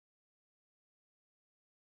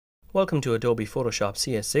Welcome to Adobe Photoshop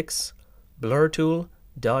CS6, Blur Tool,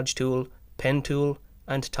 Dodge Tool, Pen Tool,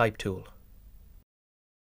 and Type Tool.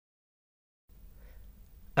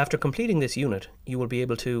 After completing this unit, you will be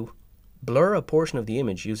able to blur a portion of the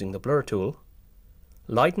image using the Blur tool,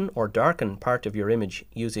 lighten or darken part of your image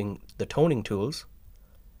using the toning tools,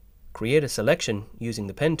 create a selection using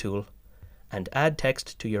the Pen tool, and add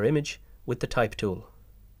text to your image with the Type tool.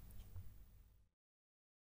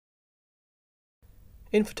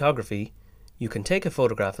 In photography, you can take a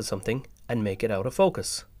photograph of something and make it out of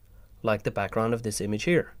focus, like the background of this image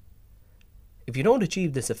here. If you don't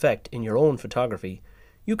achieve this effect in your own photography,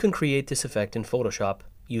 you can create this effect in Photoshop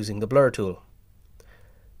using the Blur tool.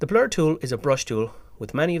 The Blur tool is a brush tool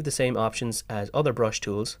with many of the same options as other brush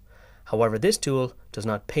tools. However, this tool does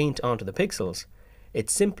not paint onto the pixels, it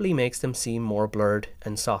simply makes them seem more blurred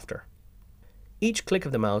and softer. Each click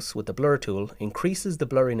of the mouse with the Blur tool increases the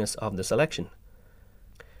blurriness of the selection.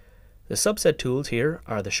 The subset tools here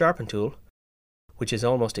are the Sharpen Tool, which is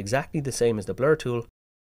almost exactly the same as the Blur tool,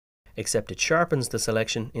 except it sharpens the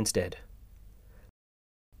selection instead.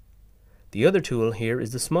 The other tool here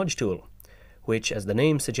is the Smudge Tool, which, as the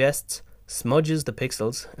name suggests, smudges the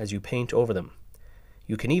pixels as you paint over them.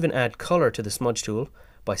 You can even add color to the Smudge Tool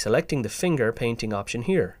by selecting the finger painting option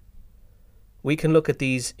here. We can look at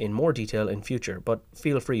these in more detail in future, but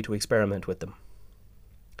feel free to experiment with them.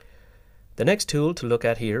 The next tool to look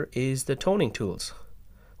at here is the toning tools,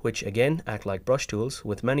 which again act like brush tools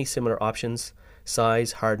with many similar options,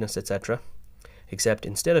 size, hardness, etc. Except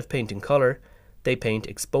instead of painting color, they paint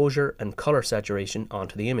exposure and color saturation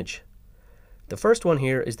onto the image. The first one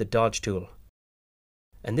here is the Dodge tool,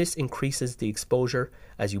 and this increases the exposure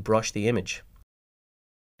as you brush the image.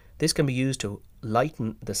 This can be used to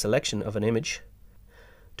lighten the selection of an image.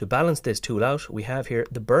 To balance this tool out, we have here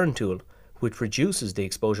the Burn tool, which reduces the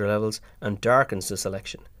exposure levels and darkens the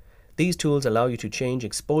selection. These tools allow you to change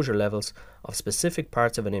exposure levels of specific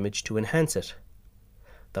parts of an image to enhance it.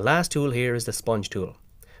 The last tool here is the Sponge tool,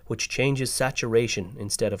 which changes saturation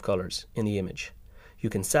instead of colors in the image. You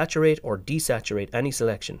can saturate or desaturate any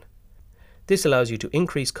selection. This allows you to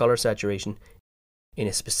increase color saturation in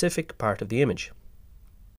a specific part of the image.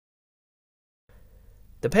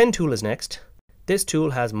 The Pen tool is next. This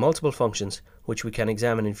tool has multiple functions which we can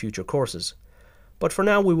examine in future courses, but for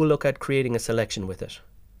now we will look at creating a selection with it.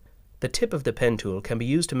 The tip of the Pen tool can be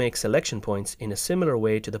used to make selection points in a similar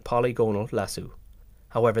way to the polygonal lasso.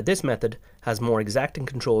 However, this method has more exacting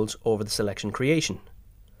controls over the selection creation.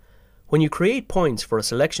 When you create points for a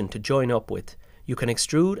selection to join up with, you can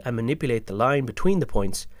extrude and manipulate the line between the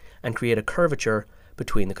points and create a curvature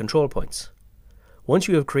between the control points. Once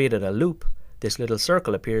you have created a loop, this little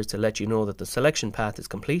circle appears to let you know that the selection path is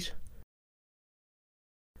complete.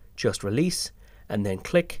 Just release and then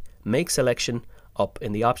click Make Selection up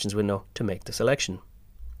in the options window to make the selection.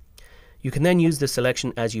 You can then use this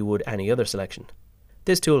selection as you would any other selection.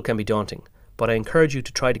 This tool can be daunting, but I encourage you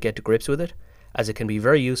to try to get to grips with it, as it can be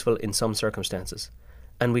very useful in some circumstances,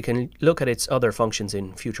 and we can look at its other functions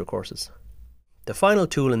in future courses. The final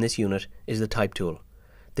tool in this unit is the Type tool.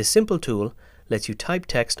 This simple tool lets you type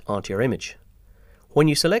text onto your image. When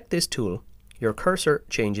you select this tool, your cursor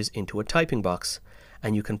changes into a typing box,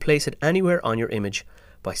 and you can place it anywhere on your image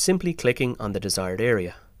by simply clicking on the desired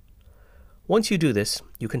area. Once you do this,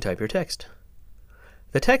 you can type your text.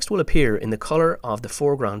 The text will appear in the color of the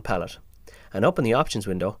foreground palette, and up in the options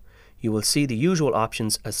window, you will see the usual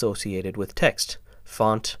options associated with text,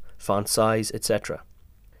 font, font size, etc.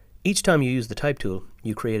 Each time you use the Type tool,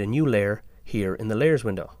 you create a new layer here in the Layers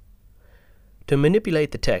window. To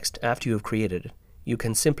manipulate the text after you have created it, you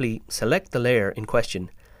can simply select the layer in question,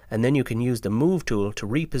 and then you can use the Move tool to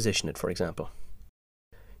reposition it, for example.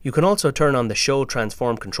 You can also turn on the Show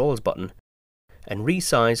Transform Controls button and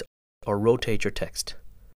resize or rotate your text.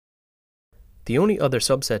 The only other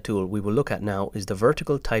subset tool we will look at now is the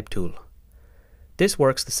Vertical Type tool. This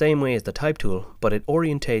works the same way as the Type tool, but it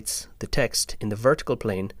orientates the text in the vertical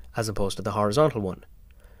plane as opposed to the horizontal one.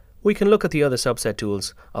 We can look at the other subset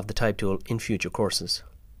tools of the Type tool in future courses.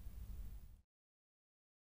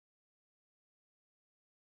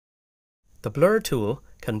 The Blur tool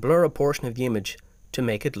can blur a portion of the image to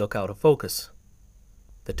make it look out of focus.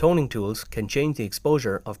 The toning tools can change the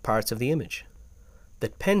exposure of parts of the image. The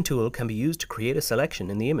Pen tool can be used to create a selection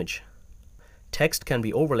in the image. Text can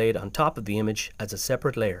be overlaid on top of the image as a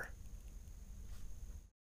separate layer.